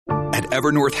At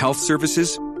Evernorth Health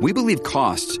Services, we believe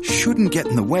costs shouldn't get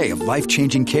in the way of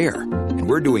life-changing care, and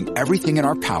we're doing everything in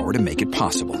our power to make it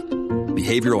possible.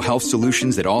 Behavioral health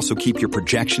solutions that also keep your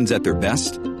projections at their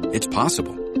best? It's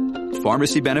possible.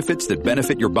 Pharmacy benefits that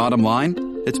benefit your bottom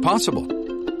line? It's possible.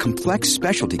 Complex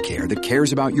specialty care that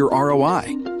cares about your ROI?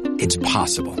 It's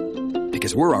possible.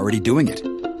 Because we're already doing it.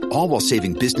 All while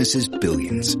saving businesses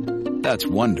billions. That's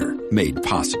Wonder made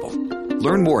possible.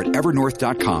 Learn more at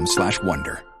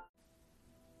evernorth.com/wonder.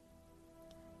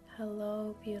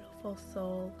 Hello, beautiful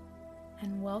soul,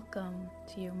 and welcome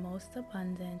to your most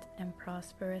abundant and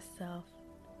prosperous self.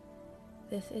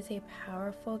 This is a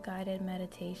powerful guided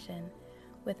meditation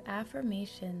with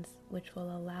affirmations which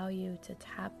will allow you to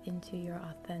tap into your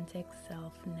authentic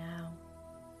self now.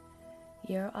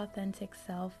 Your authentic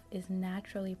self is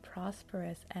naturally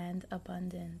prosperous and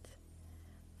abundant.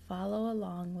 Follow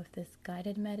along with this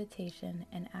guided meditation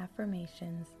and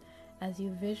affirmations as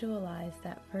you visualize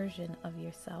that version of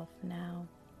yourself now.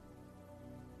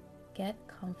 Get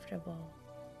comfortable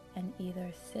and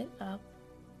either sit up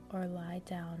or lie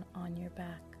down on your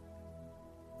back.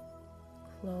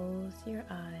 Close your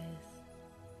eyes.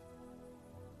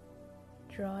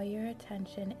 Draw your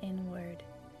attention inward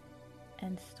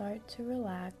and start to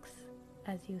relax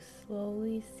as you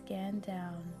slowly scan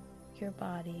down your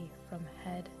body from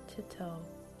head to toe,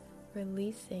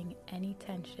 releasing any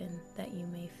tension that you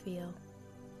may feel.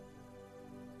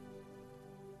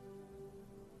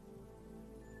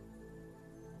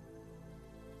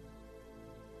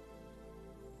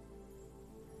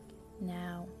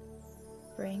 Now,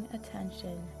 bring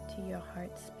attention to your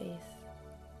heart space.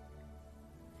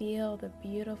 Feel the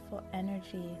beautiful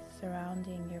energy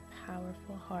surrounding your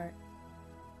powerful heart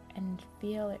and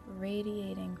feel it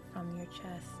radiating from your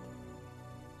chest.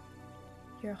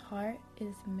 Your heart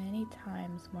is many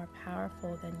times more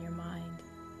powerful than your mind.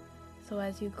 So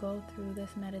as you go through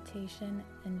this meditation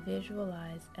and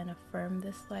visualize and affirm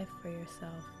this life for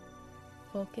yourself,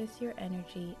 focus your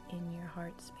energy in your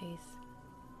heart space.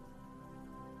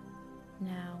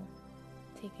 Now,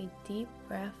 take a deep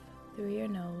breath through your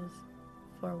nose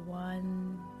for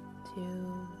 1,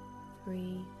 2,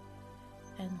 3,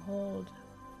 and hold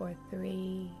for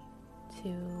 3, 2,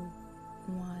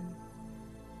 1,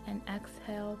 and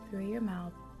exhale through your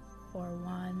mouth for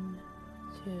 1,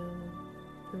 2,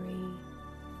 3,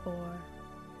 4,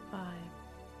 5.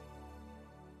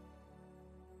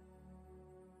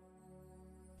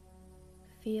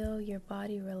 Feel your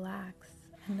body relax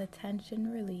and the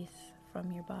tension release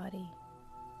from your body.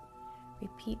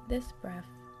 Repeat this breath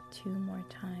 2 more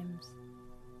times.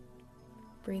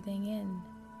 Breathing in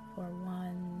for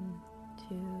 1,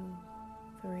 2,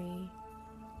 3.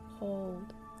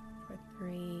 Hold for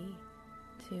 3,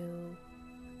 2,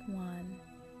 1.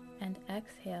 And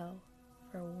exhale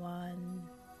for 1,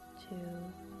 2,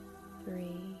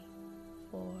 3,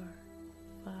 4,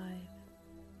 5.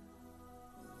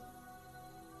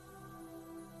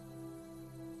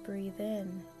 Breathe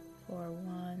in for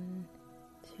 1,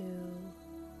 2,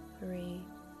 3.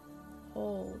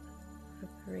 Hold for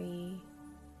 3,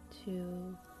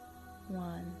 2,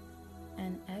 1.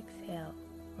 And exhale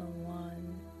for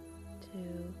 1,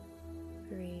 2,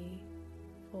 3,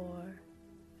 4,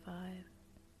 5.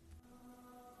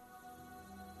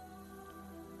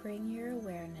 Bring your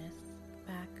awareness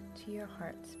back to your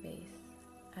heart space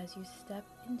as you step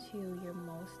into your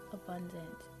most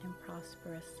abundant and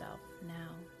prosperous self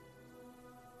now.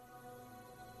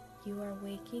 You are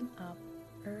waking up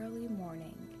early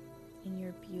morning in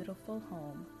your beautiful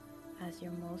home as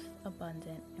your most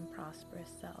abundant and prosperous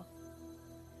self.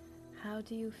 How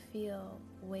do you feel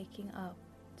waking up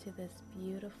to this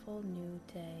beautiful new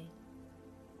day?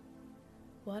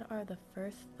 What are the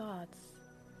first thoughts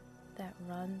that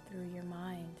run through your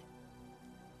mind?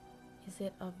 Is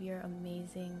it of your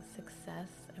amazing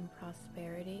success and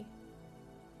prosperity?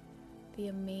 The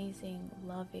amazing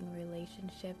loving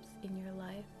relationships in your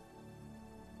life?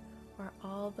 Or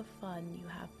all the fun you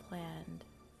have planned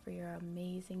for your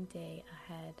amazing day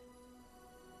ahead?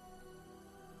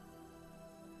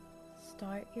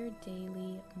 Start your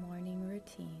daily morning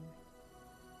routine.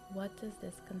 What does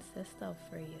this consist of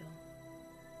for you?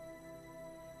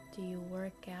 Do you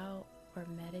work out or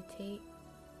meditate?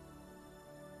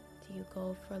 Do you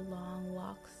go for long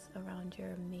walks around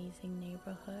your amazing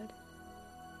neighborhood?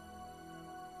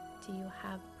 Do you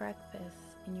have breakfast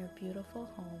in your beautiful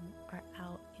home or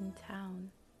out in town?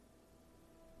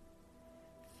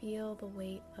 Feel the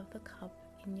weight of the cup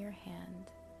in your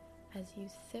hand as you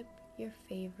sip your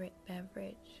favorite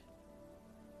beverage.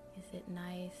 Is it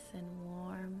nice and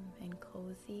warm and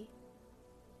cozy?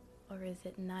 Or is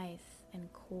it nice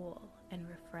and cool and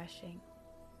refreshing?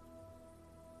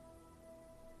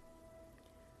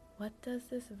 What does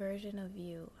this version of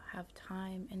you have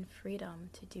time and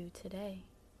freedom to do today?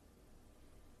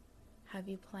 Have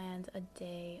you planned a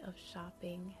day of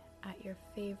shopping at your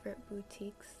favorite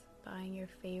boutiques, buying your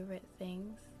favorite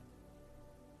things?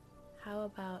 How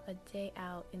about a day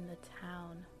out in the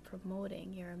town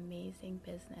promoting your amazing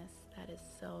business that is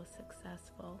so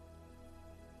successful?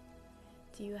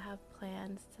 Do you have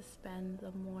plans to spend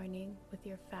the morning with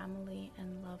your family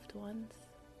and loved ones?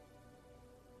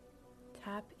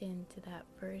 Tap into that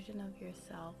version of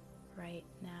yourself right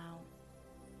now.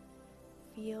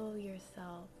 Feel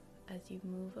yourself as you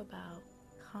move about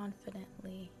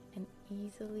confidently and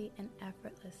easily and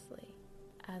effortlessly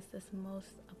as this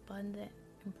most abundant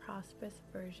and prosperous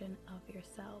version of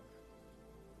yourself.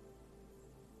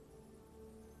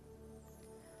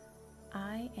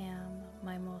 I am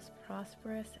my most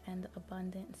prosperous and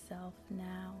abundant self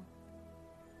now.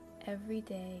 Every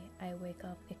day I wake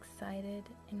up excited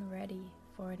and ready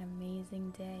for an amazing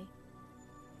day.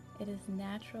 It is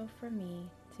natural for me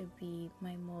to be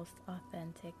my most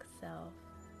authentic self.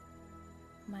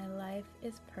 My life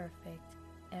is perfect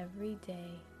every day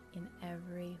in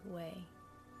every way.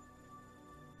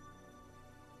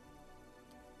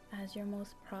 As your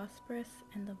most prosperous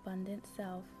and abundant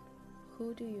self,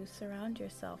 who do you surround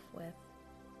yourself with?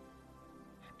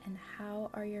 And how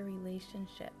are your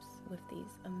relationships with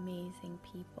these amazing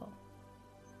people?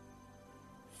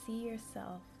 See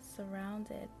yourself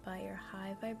surrounded by your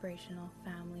high vibrational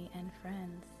family and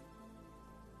friends.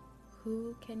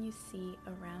 Who can you see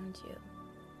around you?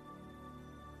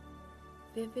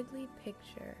 Vividly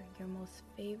picture your most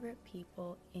favorite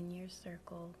people in your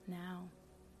circle now.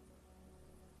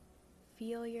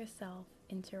 Feel yourself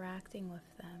interacting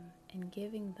with them and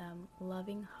giving them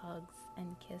loving hugs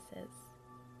and kisses.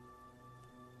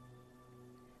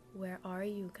 Where are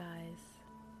you guys?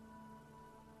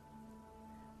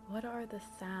 What are the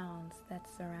sounds that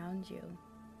surround you?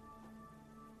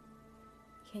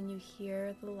 Can you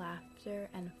hear the laughter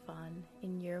and fun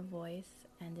in your voice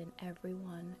and in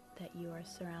everyone that you are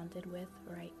surrounded with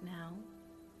right now?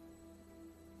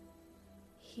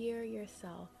 Hear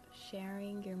yourself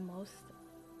sharing your most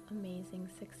amazing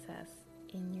success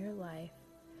in your life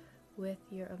with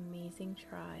your amazing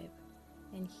tribe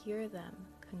and hear them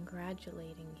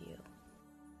congratulating you.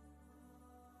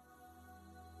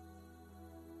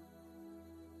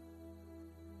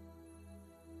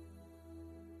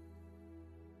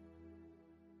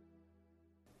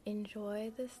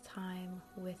 Enjoy this time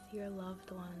with your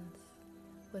loved ones,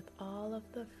 with all of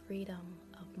the freedom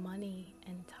of money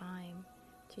and time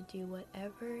to do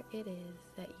whatever it is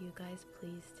that you guys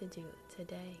please to do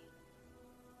today.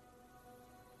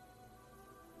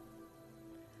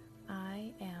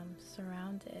 I am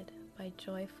surrounded by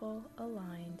joyful,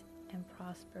 aligned, and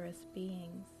prosperous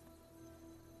beings.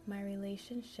 My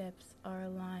relationships are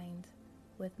aligned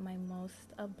with my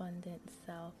most abundant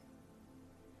self.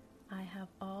 I have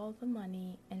all the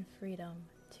money and freedom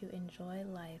to enjoy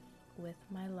life with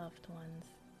my loved ones.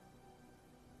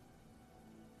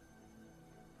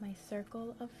 My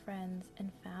circle of friends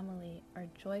and family are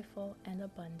joyful and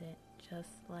abundant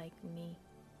just like me.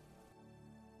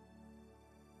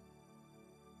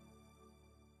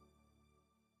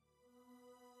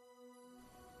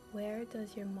 Where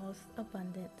does your most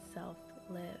abundant self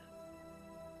live?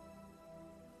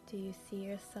 Do you see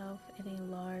yourself in a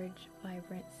large,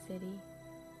 vibrant city?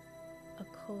 A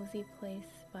cozy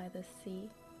place by the sea?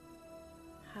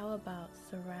 How about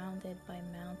surrounded by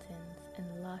mountains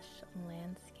and lush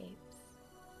landscapes?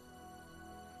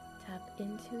 Tap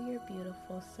into your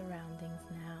beautiful surroundings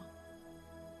now.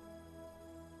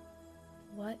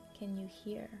 What can you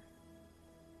hear?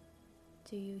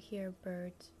 Do you hear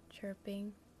birds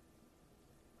chirping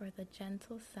or the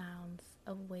gentle sounds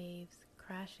of waves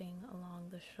crashing along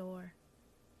the shore?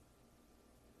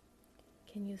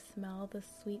 Can you smell the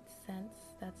sweet scents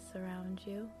that surround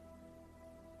you?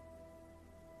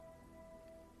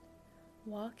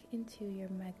 Walk into your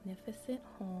magnificent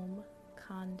home,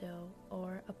 condo,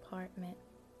 or apartment.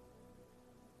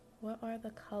 What are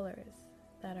the colors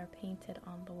that are painted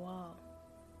on the wall?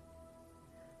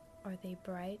 Are they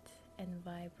bright and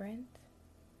vibrant?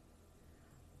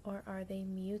 Or are they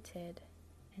muted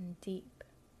and deep?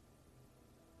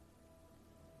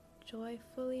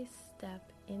 Joyfully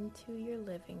step into your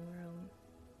living room.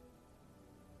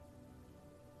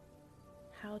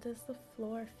 How does the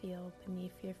floor feel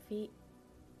beneath your feet?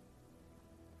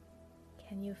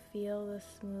 Can you feel the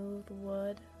smooth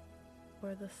wood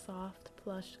or the soft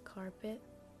plush carpet?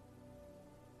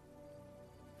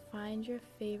 Find your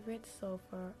favorite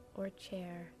sofa or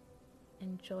chair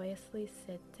and joyously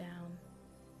sit down.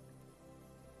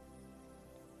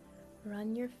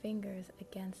 Run your fingers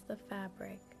against the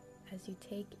fabric as you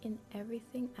take in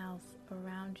everything else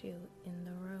around you in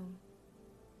the room.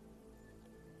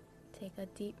 Take a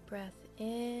deep breath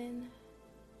in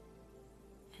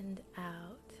and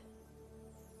out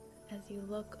as you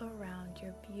look around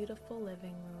your beautiful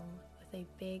living room with a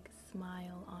big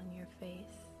smile on your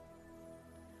face.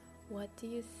 What do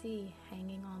you see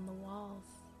hanging on the walls?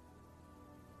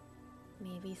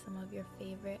 Maybe some of your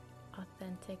favorite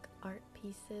authentic art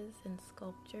pieces and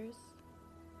sculptures?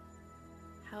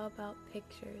 How about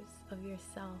pictures of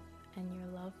yourself and your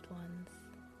loved ones?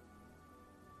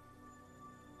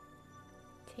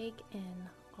 Take in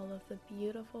all of the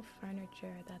beautiful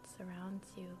furniture that surrounds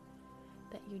you,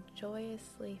 that you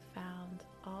joyously found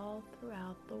all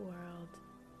throughout the world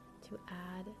to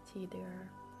add to your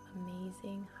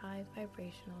amazing high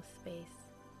vibrational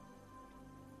space.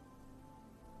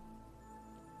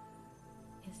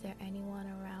 Is there anyone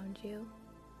around you?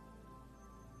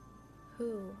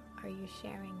 Who are you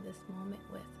sharing this moment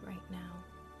with right now?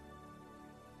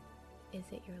 Is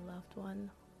it your loved one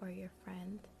or your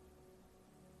friend?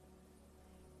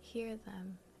 Hear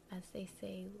them as they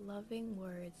say loving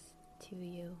words to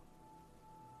you.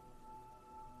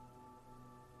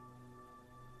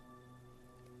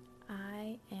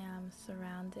 I am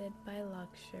surrounded by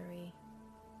luxury.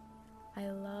 I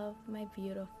love my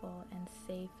beautiful and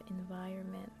safe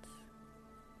environment.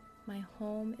 My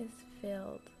home is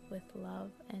filled with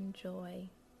love and joy.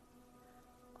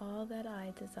 All that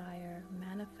I desire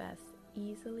manifests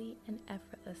easily and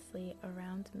effortlessly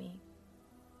around me.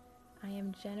 I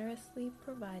am generously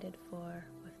provided for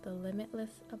with the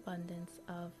limitless abundance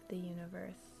of the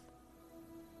universe.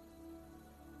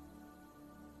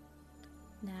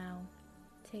 Now,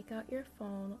 take out your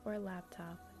phone or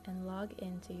laptop and log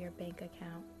into your bank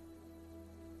account.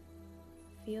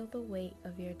 Feel the weight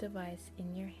of your device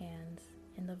in your hands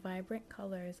and the vibrant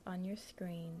colors on your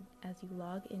screen as you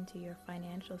log into your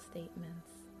financial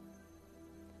statements.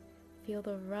 Feel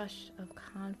the rush of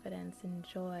confidence and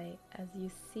joy as you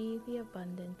see the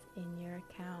abundance in your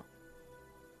account.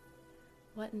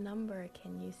 What number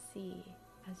can you see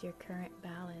as your current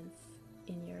balance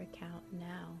in your account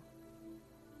now?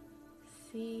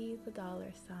 See the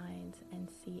dollar signs and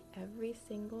see every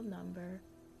single number,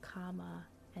 comma,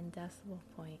 and decimal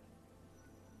point.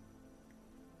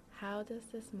 How does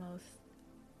this most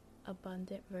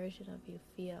abundant version of you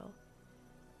feel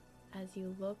as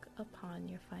you look upon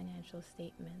your financial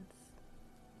statements?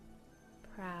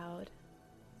 Proud,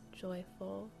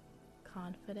 joyful,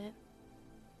 confident?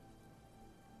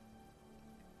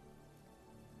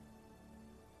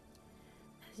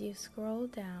 As you scroll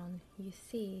down, you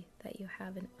see that you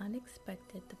have an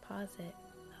unexpected deposit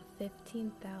of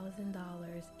 $15,000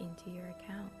 into your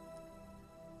account.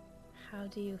 How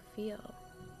do you feel?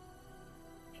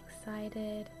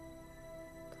 Excited?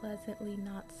 Pleasantly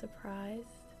not surprised?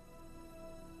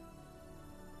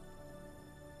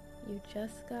 You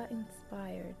just got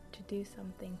inspired to do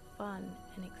something fun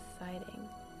and exciting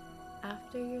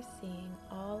after you're seeing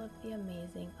all of the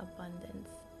amazing abundance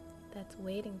that's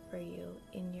waiting for you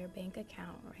in your bank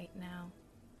account right now.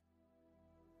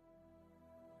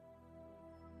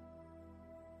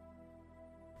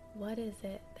 What is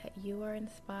it that you are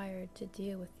inspired to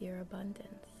do with your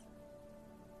abundance?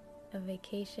 A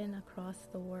vacation across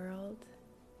the world?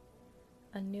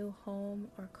 A new home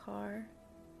or car?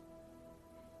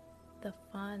 The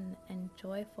fun and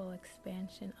joyful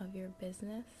expansion of your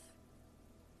business?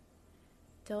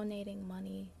 Donating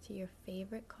money to your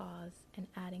favorite cause and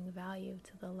adding value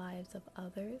to the lives of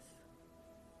others?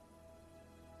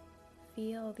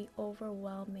 Feel the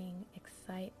overwhelming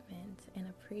excitement and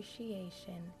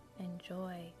appreciation and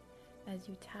joy as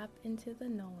you tap into the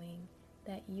knowing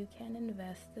that you can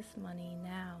invest this money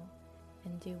now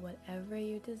and do whatever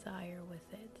you desire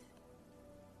with it.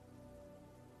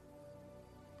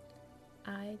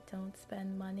 I don't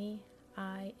spend money,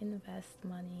 I invest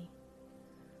money.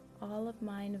 All of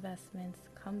my investments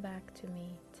come back to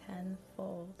me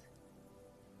tenfold.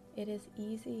 It is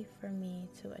easy for me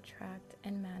to attract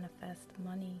and manifest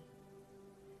money.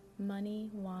 Money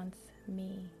wants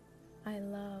me. I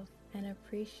love and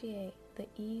appreciate the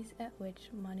ease at which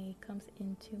money comes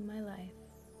into my life.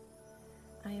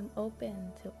 I am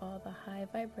open to all the high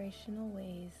vibrational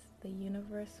ways the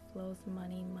universe flows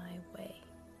money my way.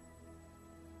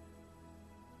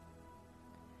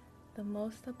 The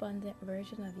most abundant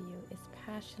version of you is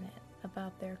passionate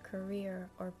about their career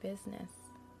or business.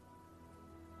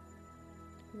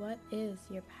 What is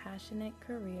your passionate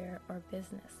career or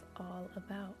business all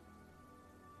about?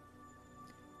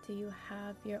 Do you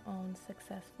have your own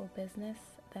successful business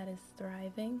that is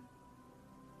thriving?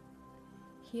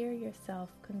 Hear yourself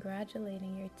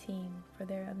congratulating your team for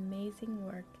their amazing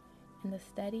work and the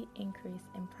steady increase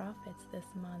in profits this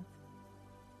month.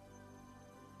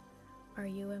 Are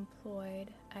you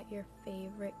employed at your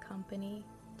favorite company,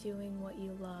 doing what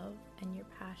you love and you're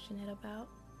passionate about?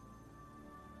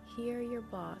 Hear your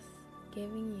boss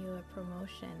giving you a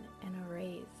promotion and a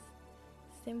raise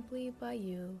simply by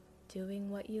you doing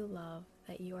what you love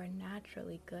that you are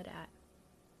naturally good at.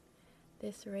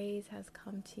 This raise has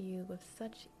come to you with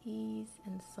such ease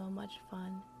and so much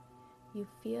fun. You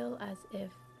feel as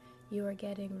if you are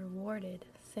getting rewarded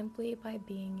simply by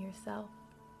being yourself.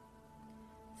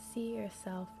 See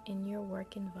yourself in your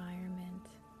work environment.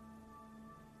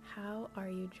 How are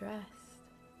you dressed?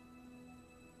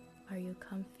 Are you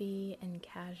comfy and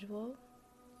casual?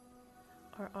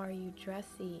 Or are you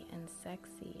dressy and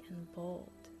sexy and bold?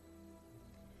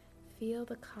 Feel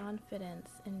the confidence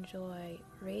and joy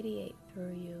radiate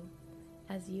through you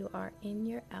as you are in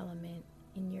your element,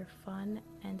 in your fun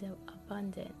and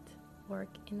abundant work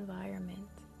environment.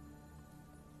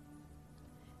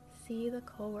 See the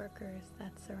coworkers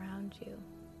that surround you.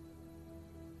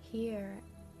 Hear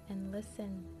and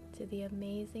listen to the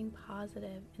amazing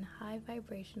positive and high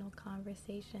vibrational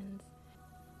conversations.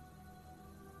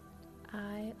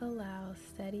 I allow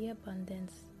steady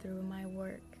abundance through my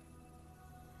work.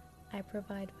 I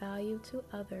provide value to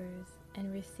others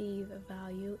and receive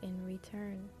value in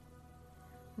return.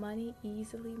 Money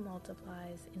easily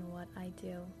multiplies in what I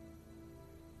do.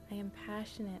 I am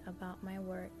passionate about my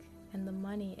work and the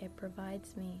money it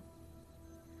provides me.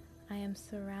 I am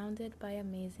surrounded by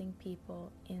amazing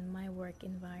people in my work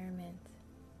environment.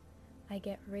 I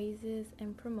get raises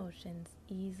and promotions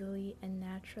easily and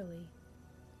naturally.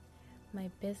 My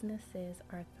businesses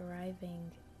are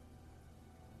thriving.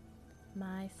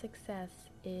 My success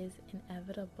is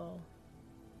inevitable.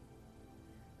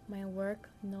 My work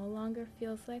no longer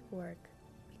feels like work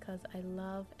because I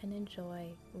love and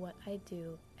enjoy what I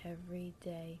do every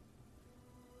day.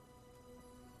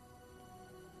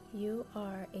 You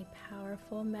are a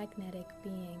powerful magnetic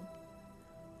being.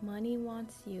 Money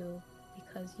wants you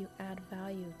because you add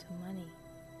value to money.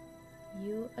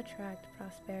 You attract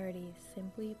prosperity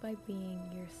simply by being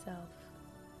yourself.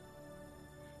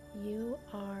 You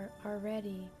are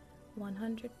already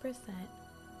 100%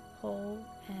 whole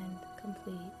and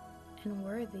complete and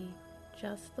worthy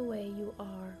just the way you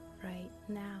are right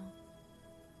now.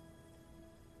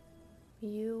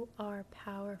 You are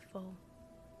powerful.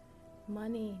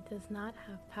 Money does not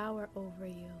have power over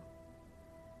you.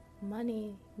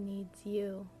 Money needs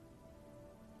you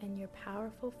and your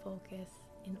powerful focus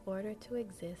in order to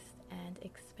exist and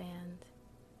expand.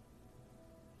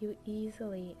 You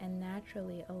easily and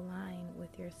naturally align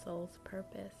with your soul's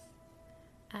purpose.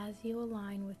 As you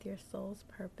align with your soul's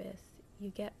purpose, you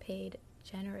get paid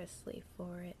generously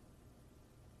for it.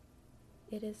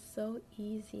 It is so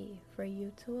easy for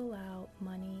you to allow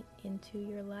money into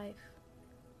your life.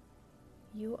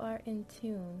 You are in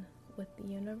tune with the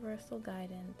universal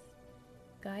guidance,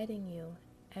 guiding you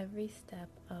every step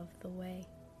of the way.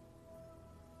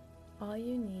 All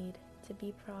you need to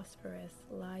be prosperous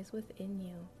lies within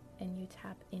you, and you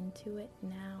tap into it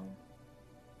now.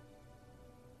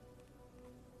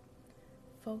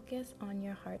 Focus on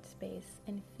your heart space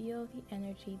and feel the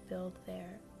energy build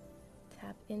there.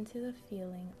 Tap into the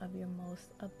feeling of your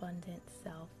most abundant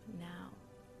self now.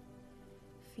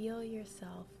 Feel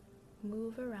yourself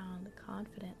move around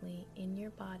confidently in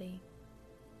your body.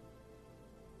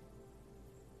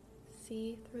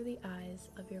 See through the eyes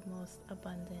of your most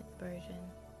abundant version.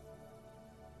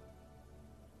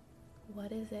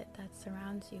 What is it that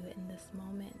surrounds you in this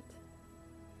moment?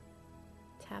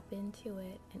 Tap into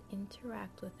it and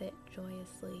interact with it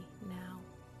joyously now.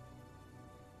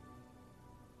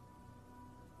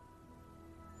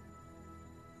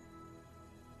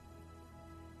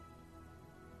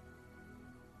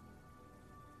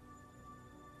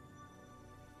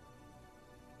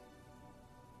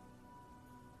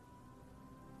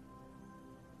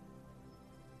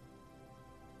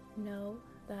 Know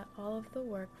that all of the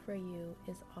work for you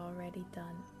is already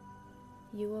done.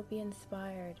 You will be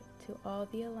inspired to all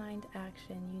the aligned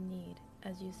action you need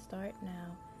as you start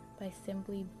now by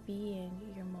simply being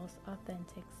your most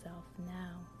authentic self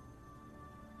now.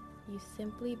 You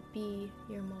simply be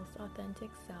your most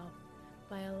authentic self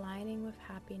by aligning with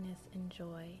happiness and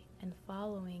joy and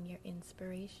following your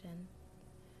inspiration.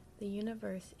 The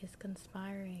universe is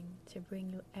conspiring to bring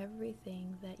you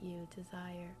everything that you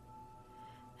desire.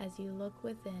 As you look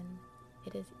within,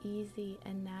 it is easy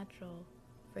and natural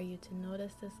for you to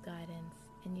notice this guidance,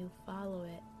 and you follow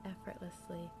it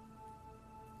effortlessly.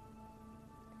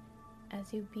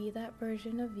 As you be that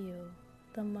version of you,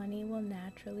 The money will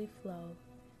naturally flow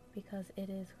because it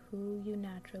is who you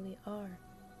naturally are.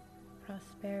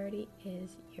 Prosperity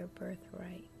is your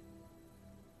birthright.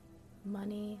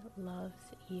 Money loves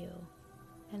you,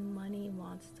 and money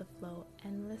wants to flow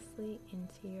endlessly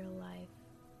into your life.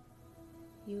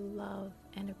 You love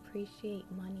and appreciate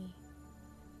money.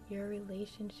 Your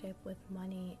relationship with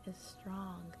money is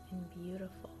strong and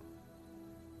beautiful.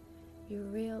 You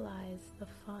realize the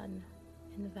fun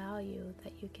and value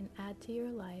that you can add to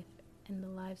your life and the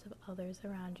lives of others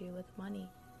around you with money,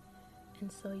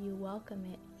 and so you welcome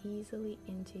it easily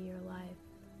into your life.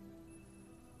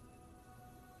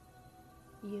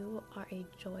 You are a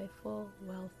joyful,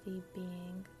 wealthy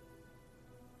being.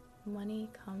 Money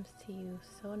comes to you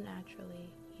so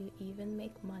naturally, you even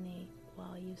make money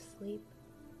while you sleep.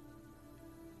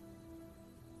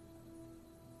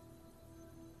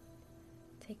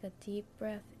 Take a deep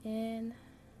breath in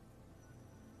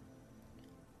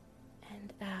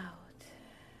and out.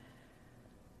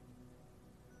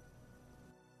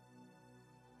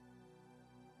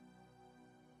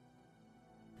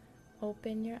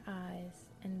 Open your eyes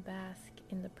and bask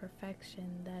in the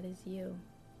perfection that is you.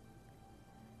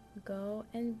 Go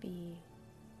and be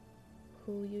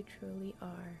who you truly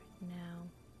are now.